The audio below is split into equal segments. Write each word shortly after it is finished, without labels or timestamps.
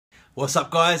What's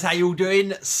up guys, how you all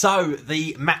doing? So,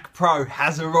 the Mac Pro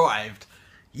has arrived.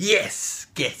 Yes,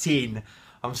 get in.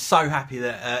 I'm so happy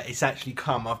that it's actually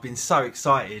come. I've been so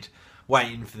excited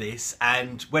waiting for this,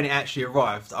 and when it actually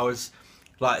arrived I was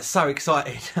like so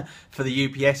excited for the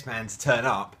UPS man to turn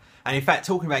up. And in fact,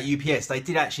 talking about UPS, they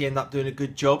did actually end up doing a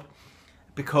good job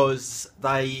because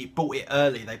they bought it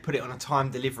early. They put it on a time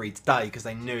delivery today because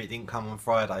they knew it didn't come on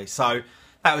Friday. So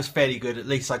that was fairly good. At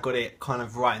least I got it kind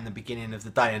of right in the beginning of the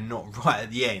day and not right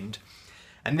at the end.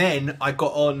 And then I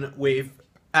got on with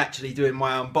actually doing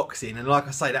my unboxing, and like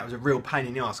I say, that was a real pain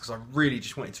in the ass because I really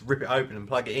just wanted to rip it open and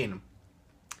plug it in.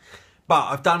 But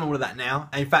I've done all of that now.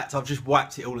 In fact, I've just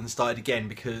wiped it all and started again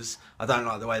because I don't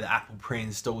like the way that Apple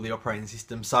pre-install the operating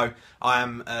system. So I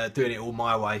am doing it all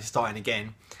my way, starting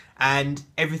again. And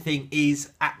everything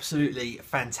is absolutely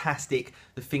fantastic.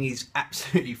 The thing is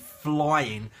absolutely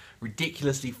flying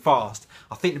ridiculously fast.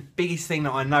 I think the biggest thing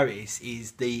that I notice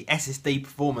is the SSD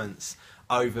performance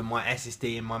over my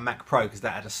SSD in my Mac Pro, because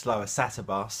that had a slower SATA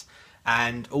bus.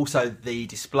 And also the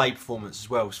display performance as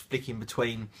well, flicking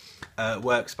between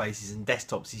workspaces and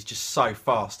desktops is just so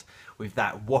fast with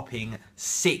that whopping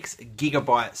 6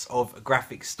 GB of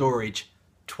graphics storage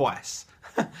twice.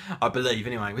 I believe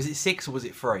anyway. Was it 6 or was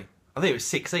it 3? I think it was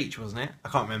 6 each, wasn't it? I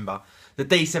can't remember. The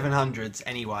D700s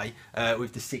anyway,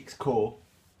 with the 6 core.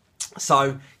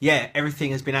 So yeah,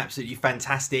 everything has been absolutely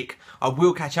fantastic. I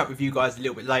will catch up with you guys a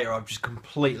little bit later. I'm just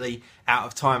completely out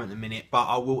of time at the minute, but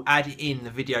I will add in the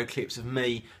video clips of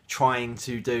me trying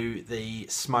to do the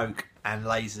smoke and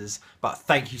lasers. But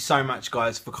thank you so much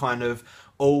guys for kind of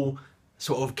all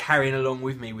sort of carrying along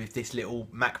with me with this little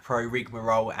Mac Pro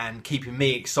rigmarole and keeping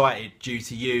me excited due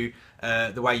to you,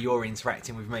 the way you're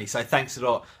interacting with me. So thanks a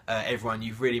lot everyone.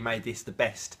 You've really made this the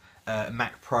best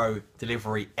Mac Pro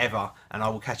delivery ever, and I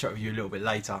will catch up with you a little bit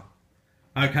later.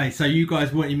 Okay, so you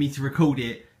guys wanted me to record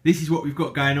it. This is what we've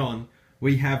got going on.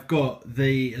 We have got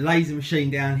the laser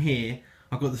machine down here.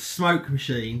 I've got the smoke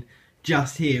machine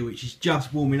just here, which is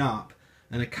just warming up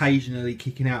and occasionally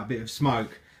kicking out a bit of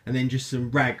smoke, and then just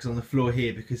some rags on the floor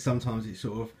here because sometimes it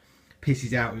sort of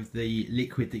pisses out with the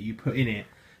liquid that you put in it.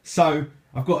 So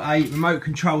I've got a remote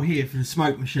control here for the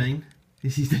smoke machine.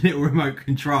 This is the little remote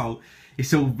control.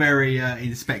 It's all very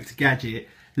Inspector Gadget.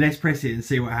 Let's press it and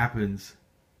see what happens.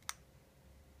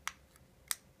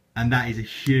 And that is a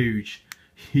huge,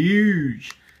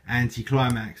 huge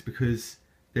anticlimax because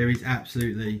there is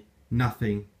absolutely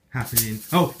nothing happening.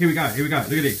 Oh, here we go, here we go.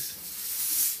 Look at this.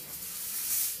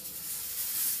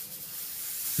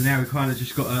 So now we kind of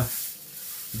just got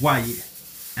to wait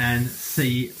and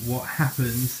see what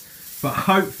happens. But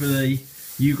hopefully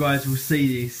you guys will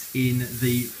see this in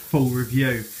the full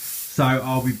review. So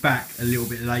I'll be back a little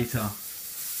bit later.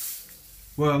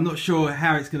 Well, I'm not sure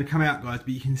how it's going to come out guys, but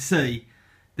you can see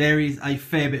there is a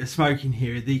fair bit of smoke in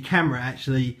here. The camera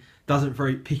actually doesn't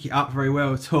pick it up very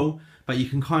well at all, but you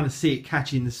can kind of see it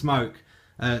catching the smoke,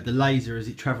 the laser as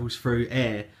it travels through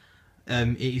air.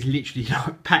 It is literally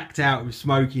like packed out with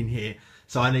smoke in here,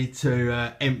 so I need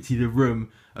to empty the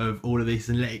room of all of this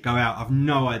and let it go out. I've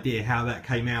no idea how that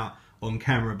came out on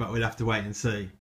camera, but we'll have to wait and see.